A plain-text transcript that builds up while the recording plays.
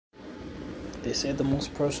They say the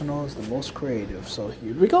most personal is the most creative. So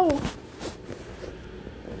here we go.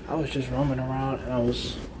 I was just roaming around and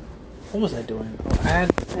what was I doing?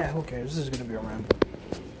 Who cares? This is going to be a ramble.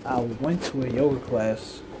 I went to a yoga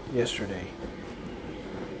class yesterday.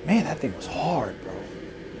 Man, that thing was hard, bro.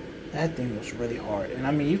 That thing was really hard. And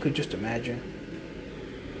I mean, you could just imagine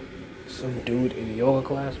some dude in a yoga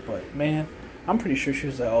class, but man, I'm pretty sure she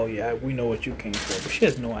was like, oh yeah, we know what you came for. But she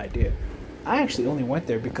has no idea. I actually only went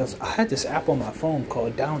there because I had this app on my phone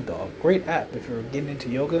called Down Dog. Great app if you're getting into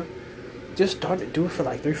yoga. Just started doing it for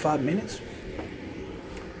like 3-5 minutes.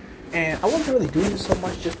 And I wasn't really doing it so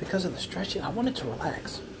much just because of the stretching. I wanted to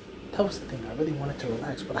relax. That was the thing. I really wanted to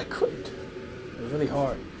relax, but I couldn't. It was really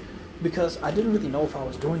hard. Because I didn't really know if I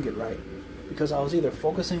was doing it right. Because I was either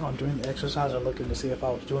focusing on doing the exercise or looking to see if I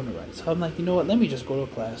was doing it right. So I'm like, you know what? Let me just go to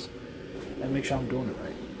a class and make sure I'm doing it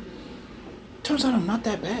right. Turns out I'm not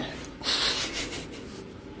that bad.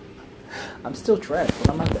 I'm still trash, but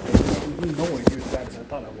I'm not that bad. I'm nowhere near as bad as I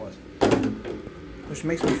thought I was. Which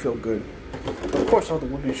makes me feel good. Of course, all the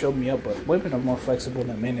women showed me up, but women are more flexible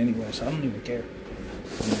than men anyway, so I don't even care.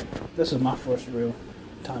 This is my first real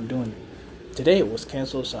time doing it. Today it was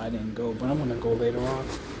canceled, so I didn't go, but I'm going to go later on.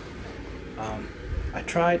 I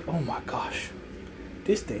tried, oh my gosh,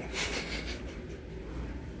 this thing.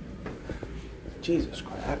 Jesus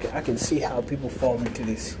Christ, I can see how people fall into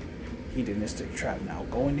this hedonistic trap now.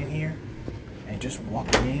 Going in here and just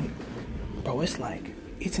walking in, bro, it's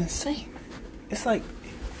insane. It's like,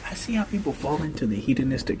 I see how people fall into the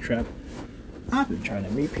hedonistic trap. I've been trying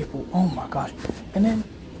to meet people, oh my gosh. And then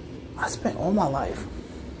I spent all my life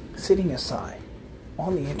sitting aside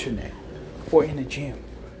on the internet or in the gym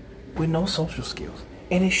with no social skills.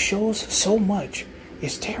 And it shows so much.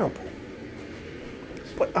 It's terrible.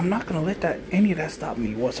 But I'm not going to let any of that stop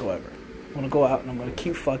me whatsoever. I'm going to go out and I'm going to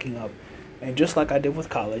keep fucking up. And just like I did with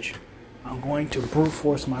college, I'm going to brute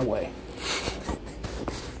force my way.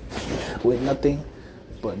 With nothing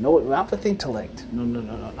but not with intellect. No.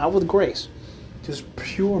 Not with grace. Just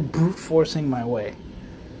pure brute forcing my way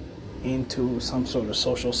into some sort of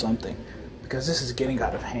social something. Because this is getting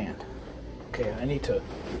out of hand. Okay,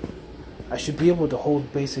 I should be able to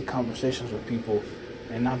hold basic conversations with people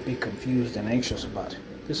and not be confused and anxious about it.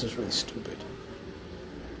 This is really stupid.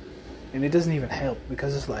 And it doesn't even help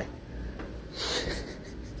because it's like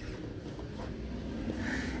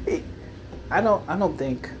I don't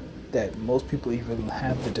think that most people even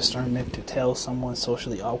have the discernment to tell someone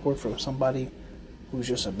socially awkward from somebody who's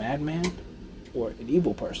just a madman or an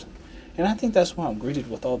evil person. And I think that's why I'm greeted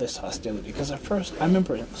with all this hostility. Because at first, I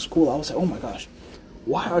remember in school, I was like, oh my gosh,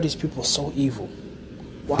 why are these people so evil?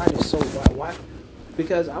 Why are they so, why?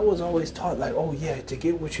 Because I was always taught like, oh yeah, to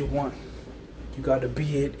get what you want, you got to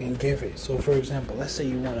be it and give it. So for example, let's say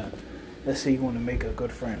you want to make a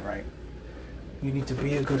good friend, right? You need to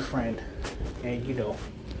be a good friend and,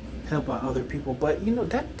 help out other people. But,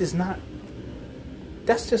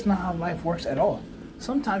 that's just not how life works at all.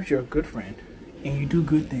 Sometimes you're a good friend and you do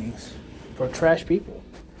good things for trash people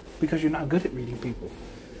because you're not good at reading people.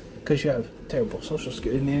 Because you have terrible social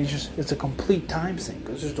skills. And then it's a complete time sink.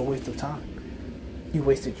 It's just a waste of time. You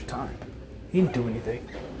wasted your time. You didn't do anything.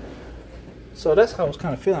 So that's how I was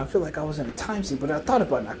kind of feeling. I feel like I was in a time sink, but I thought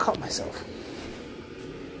about it and I caught myself.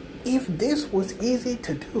 If this was easy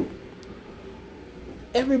to do,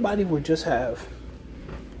 everybody would just have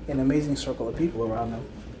an amazing circle of people around them,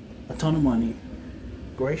 a ton of money,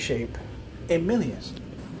 great shape, and millions.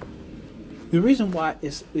 The reason why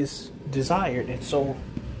it's desired and so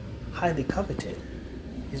highly coveted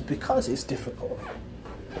is because it's difficult.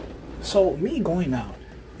 So me going out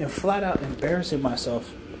and flat out embarrassing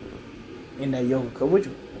myself in that yoga club,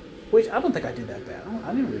 which I don't think I did that bad.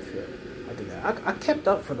 I didn't really feel I did that. I kept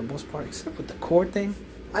up for the most part, except with the core thing.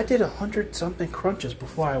 I did 100-something crunches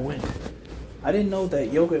before I went. I didn't know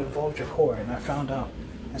that yoga involved your core, and I found out.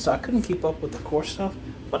 And so I couldn't keep up with the core stuff,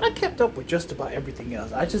 but I kept up with just about everything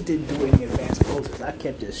else. I just didn't do any advanced poses. I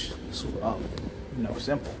kept this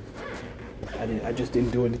simple. I just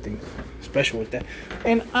didn't do anything special with that.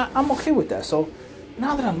 And I'm okay with that. So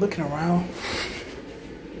now that I'm looking around,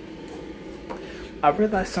 I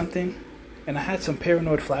realized something, and I had some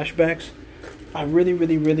paranoid flashbacks. I really,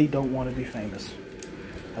 really, really don't want to be famous.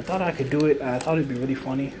 I thought I could do it. I thought it'd be really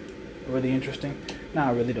funny, really interesting. Now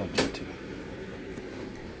I really don't want to.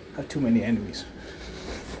 I have too many enemies.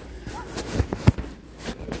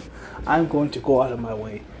 I'm going to go out of my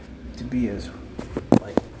way to be as,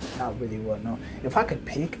 not really well known. If I could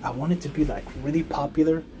pick, I want it to be, really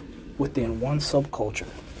popular within one subculture.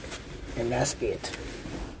 And that's it.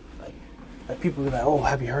 Like people be like, oh,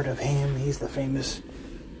 have you heard of him? He's the famous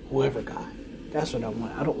whoever guy. That's what I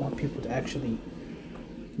want. I don't want people to actually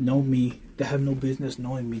know me, that have no business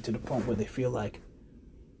knowing me to the point where they feel like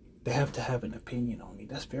they have to have an opinion on me.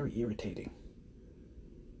 That's very irritating.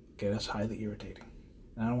 Okay, that's highly irritating.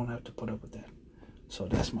 And I don't want to have to put up with that. So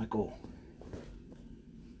that's my goal.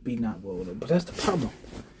 Be not willing. But that's the problem.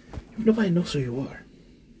 If nobody knows who you are,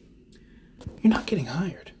 you're not getting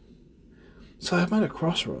hired. So I'm at a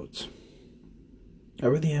crossroads. I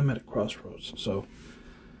really am at a crossroads. So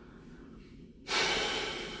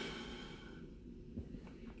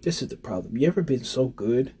this is the problem. You ever been so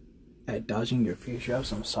good at dodging your fears? You have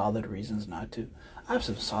some solid reasons not to. I have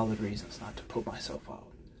some solid reasons not to put myself out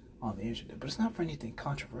on the internet, but it's not for anything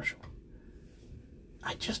controversial.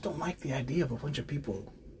 I just don't like the idea of a bunch of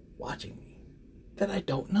people watching me that I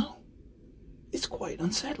don't know. It's quite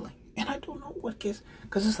unsettling. And I don't know what gets,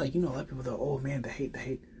 because it's like, a lot of people go, oh man, the hate.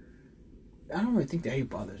 I don't really think the hate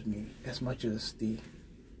bothers me as much as the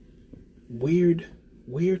weird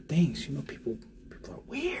things. People are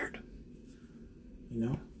weird.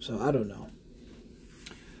 So I don't know.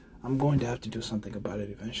 I'm going to have to do something about it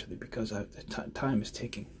eventually because time is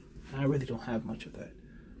ticking. And I really don't have much of that.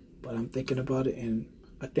 But I'm thinking about it, and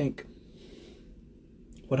I think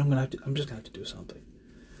I'm just going to have to do something.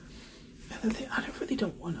 And the thing, I really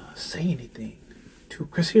don't want to say anything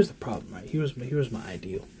because here's the problem, right? Here's my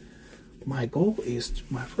ideal. My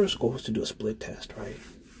first goal is to do a split test, right?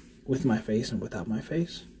 With my face and without my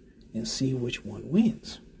face, and see which one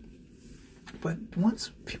wins. But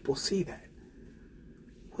once people see that,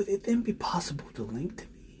 would it then be possible to link to me?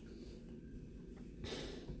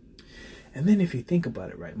 And then if you think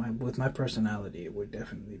about it, right, with my personality, it would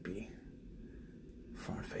definitely be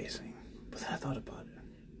front-facing. But then I thought about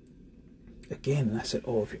it again, and I said,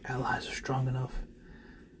 oh, if your allies are strong enough,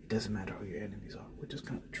 it doesn't matter who your enemies are, which is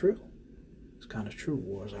kind of true. It's kind of true.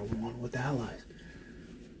 Wars are won with allies.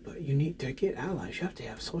 But you need to get allies. You have to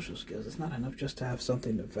have social skills. It's not enough just to have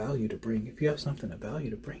something of value to bring. If you have something of value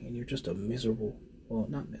to bring and you're just a not miserable.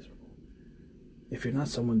 If you're not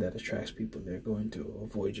someone that attracts people, they're going to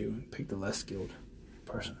avoid you and pick the less skilled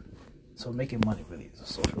person. So making money really is a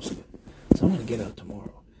social skill. So I'm going to get out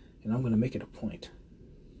tomorrow and I'm going to make it a point.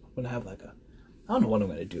 I'm going to have I don't know what I'm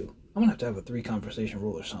going to do. I'm going to have a 3 conversation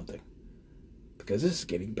rule or something. Because this is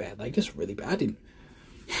getting bad. Like, this is really bad.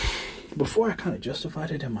 Before I kind of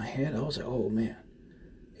justified it in my head, I was like, oh man,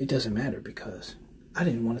 it doesn't matter because I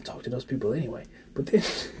didn't want to talk to those people anyway. But then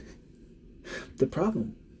the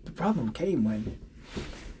problem came when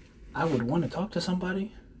I would want to talk to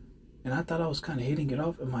somebody and I thought I was kind of hitting it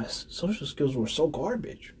off and my social skills were so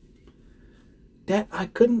garbage that I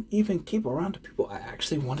couldn't even keep around the people I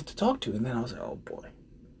actually wanted to talk to. And then I was like, oh boy.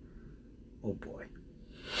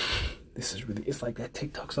 This is really, it's like that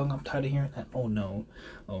TikTok song I'm tired of hearing. That, oh no.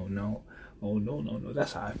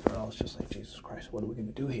 That's how I felt. I was just like, Jesus Christ, what are we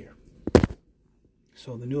going to do here?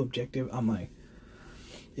 So the new objective, I'm like,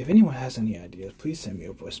 if anyone has any ideas, please send me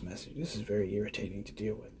a voice message. This is very irritating to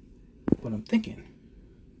deal with. But I'm thinking,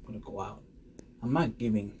 I'm going to go out. I'm not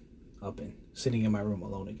giving up and sitting in my room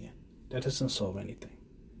alone again. That doesn't solve anything.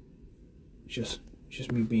 It's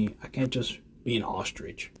just me I can't just be an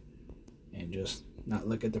ostrich and just not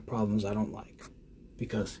look at the problems I don't like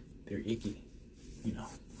because they're icky. I'm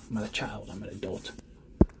not a child, I'm an adult.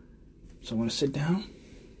 So I'm going to sit down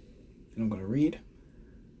and I'm going to read.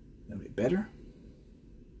 It'll be better.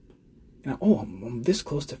 And I'm this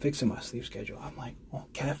close to fixing my sleep schedule. I'm like,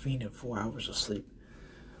 caffeine and 4 hours of sleep.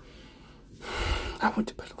 I went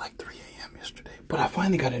to bed at like 3 a.m. yesterday, but I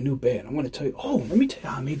finally got a new bed. I'm going to tell you, let me tell you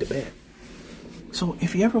how I made the bed. So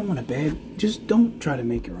if you ever want a bed, just don't try to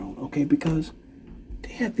make your own, okay? Because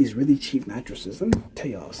they have these really cheap mattresses. Let me tell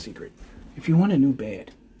y'all a secret. If you want a new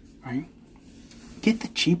bed, right, get the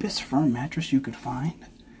cheapest firm mattress you could find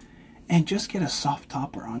and just get a soft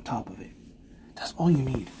topper on top of it. That's all you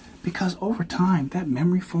need. Because over time, that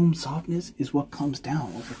memory foam softness is what comes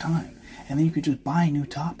down over time. And then you could just buy new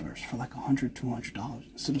toppers for like $100, $200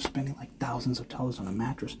 instead of spending like thousands of dollars on a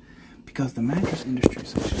mattress. Because the mattress industry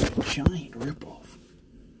is just a giant ripoff.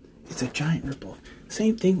 It's a giant ripoff.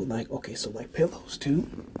 Same thing with like pillows too.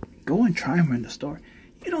 Go and try them in the store.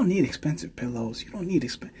 You don't need expensive pillows. You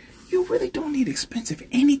really don't need expensive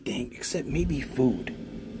anything except maybe food.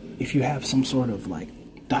 If you have some sort of like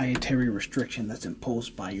dietary restriction that's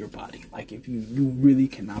imposed by your body. Like if you really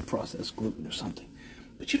cannot process gluten or something.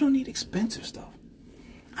 But you don't need expensive stuff.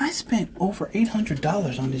 I spent over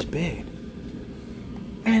 $800 on this bed.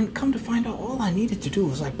 And come to find out, all I needed to do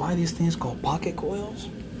was like buy these things called pocket coils.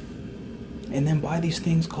 And then buy these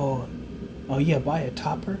things called, buy a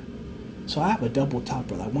topper. So I have a double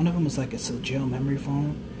topper. Like one of them is like it's a gel memory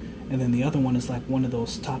foam. And then the other one is like one of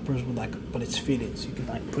those toppers with like, but it's fitted, so you can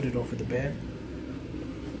like put it over the bed.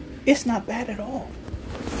 It's not bad at all.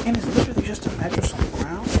 And it's literally just a mattress on the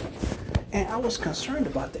ground. And I was concerned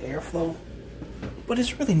about the airflow, but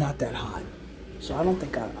it's really not that hot. So I don't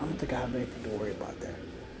think I have anything to worry about there.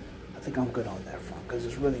 I think I'm good on that front because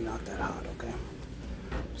it's really not that hot, okay?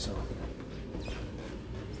 So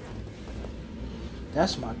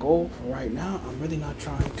that's my goal for right now. I'm really not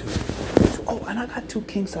trying to. Oh, and I got 2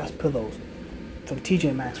 king size pillows from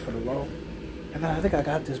TJ Maxx for the low. And then I think I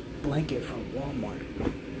got this blanket from Walmart.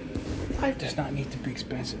 Life does not need to be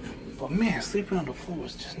expensive. But man, sleeping on the floor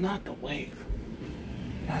is just not the wave.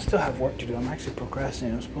 And I still have work to do. I'm actually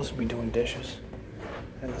procrastinating. I'm supposed to be doing dishes.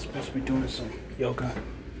 And I'm supposed to be doing some yoga.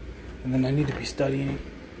 And then I need to be studying.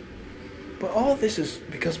 But all this is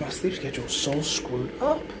because my sleep schedule is so screwed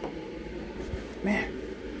up. Man.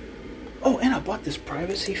 Oh, and I bought this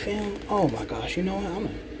privacy film. Oh my gosh, you know what?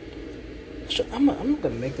 I'm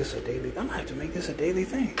gonna make this a daily. I'm gonna have to make this a daily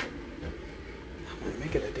thing. I'm gonna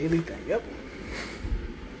make it a daily thing. Yep.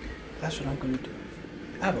 That's what I'm gonna do.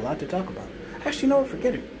 I have a lot to talk about. Actually, no,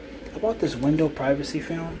 forget it. I bought this window privacy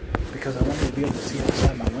film because I wanted to be able to see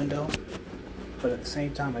outside my window, but at the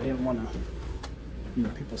same time, I didn't want to,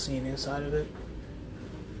 people seeing inside of it.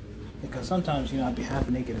 Because sometimes, I'd be half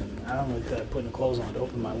naked and I don't really feel like putting clothes on to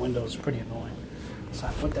open my window. It's pretty annoying. So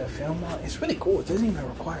I put that film on. It's really cool. It doesn't even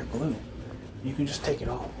require glue. You can just take it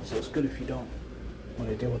off. So it's good if you don't want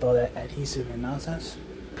to deal with all that adhesive and nonsense.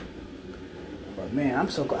 But man, I'm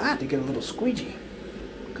so glad I had to get a little squeegee.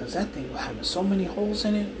 Because that thing was having so many holes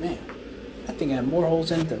in it. Man, that thing had more holes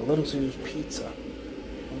in it than a Little Caesars pizza.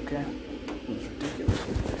 Okay? It was ridiculous.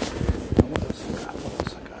 What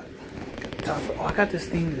else I got? Oh, I got this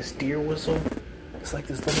thing, this deer whistle. It's like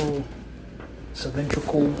this little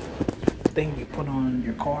cylindrical thing you put on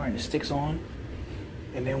your car and it sticks on.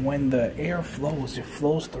 And then when the air flows, it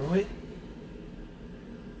flows through it.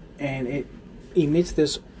 And it emits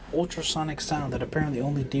this ultrasonic sound that apparently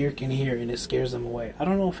only deer can hear, and it scares them away. I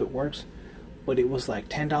don't know if it works, but it was like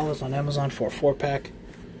 $10 on Amazon for a 4-pack.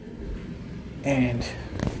 And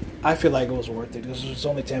I feel like it was worth it because it's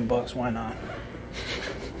only $10. Why not?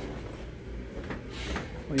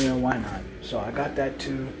 Well, why not? So I got that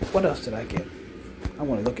too. What else did I get? I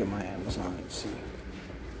want to look at my Amazon and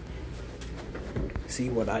see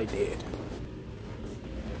what I did.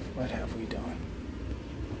 What have we done?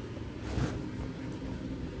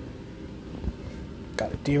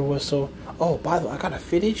 Got a deer whistle. Oh, by the way, I got a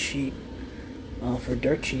fitted sheet for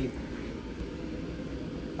dirt cheap.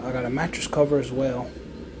 I got a mattress cover as well,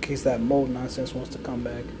 in case that mold nonsense wants to come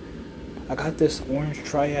back. I got this orange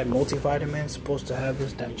triad multivitamin, supposed to have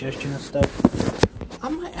this digestion and stuff. I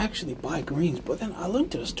might actually buy greens, but then I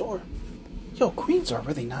looked at the store. Yo, greens are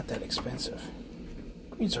really not that expensive.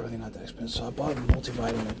 So I bought a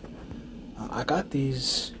multivitamin. I got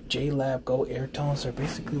these J-Lab Go Air Tones. They're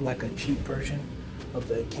basically like a cheap version of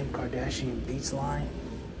the Kim Kardashian Beats line.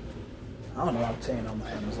 I don't know what I'm saying on my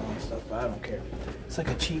Amazon stuff, but I don't care. It's like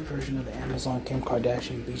a cheap version of the Amazon Kim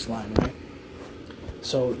Kardashian Beats line, right?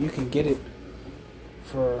 So you can get it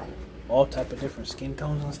for all type of different skin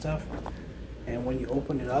tones and stuff. And when you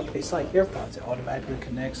open it up, it's like AirPods. It automatically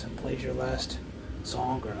connects and plays your last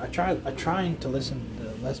song. Or I'm trying to listen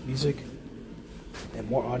to less music and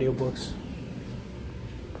more audiobooks.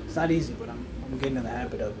 It's not easy, but I'm getting in the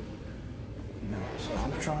habit of it. So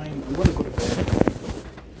I'm gonna go to bed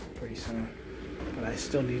pretty soon. But I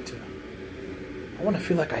still need to. I want to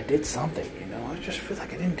feel like I did something, I just feel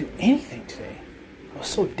like I didn't do anything today. I was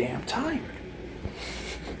so damn tired.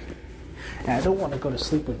 And I don't want to go to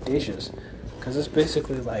sleep with dishes, because it's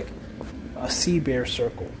basically like a sea bear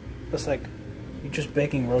circle. It's like you're just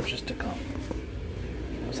begging roaches to come.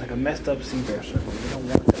 It's like a messed up sea bear circle. You don't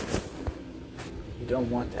want that. You don't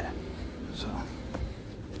want that. So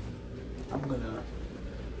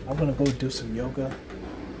I'm gonna go do some yoga,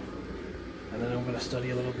 and then I'm gonna study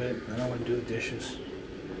a little bit, and then I'm gonna do the dishes,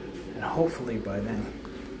 and hopefully by then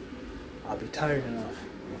I'll be tired enough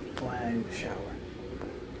when I need to shower.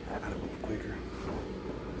 I gotta move quicker.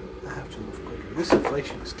 I have to move quicker. This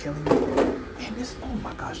inflation is killing me. And oh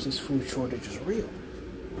my gosh, this food shortage is real.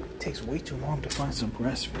 It takes way too long to find some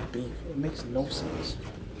grass-fed beef. It makes no sense.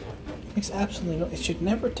 It makes absolutely no. It should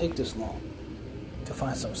never take this long to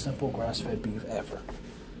find some simple grass-fed beef ever.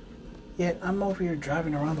 Yet I'm over here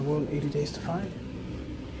driving around the world 80 days to find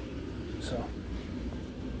it. So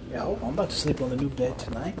yeah, I'm about to sleep on the new bed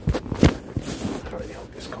tonight. I really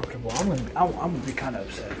hope it's comfortable. I'm gonna be kind of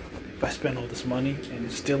upset if I spend all this money and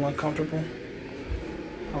it's still uncomfortable.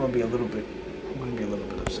 I'm gonna be a little bit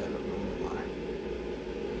upset. I'm not gonna lie.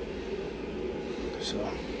 So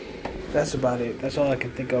that's about it. That's all I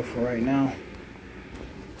can think of for right now.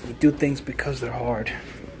 You do things because they're hard,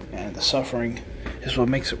 and the suffering is what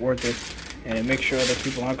makes it worth it, and it makes sure that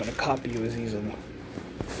people aren't going to copy you as easily.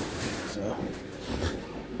 So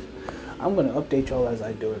I'm going to update y'all as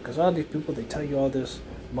I do it, because all these people, they tell you all this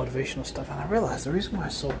motivational stuff, and I realize the reason why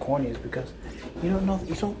it's so corny is because you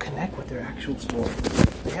don't connect with their actual story.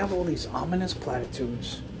 They have all these ominous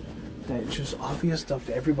platitudes that's just obvious stuff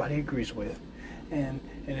that everybody agrees with, and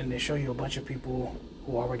then they show you a bunch of people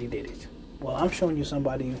who already did it. Well, I'm showing you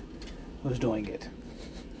somebody who's doing it,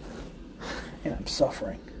 and I'm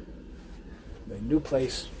suffering. I'm in a new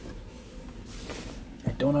place.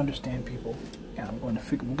 I don't understand people, and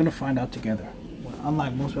we're gonna find out together. Well,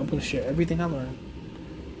 unlike most people, I'm gonna share everything I learned,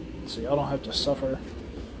 so y'all don't have to suffer.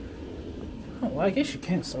 Oh, well, I guess you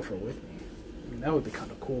can suffer with me. I mean, that would be kind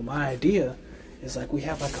of cool. My idea is like we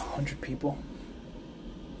have like 100 people,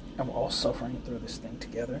 and we're all suffering through this thing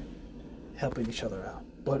together, helping each other out.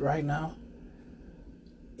 But right now,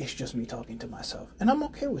 it's just me talking to myself, and I'm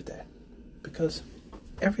okay with that, because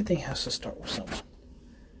everything has to start with someone.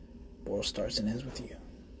 World starts and ends with you.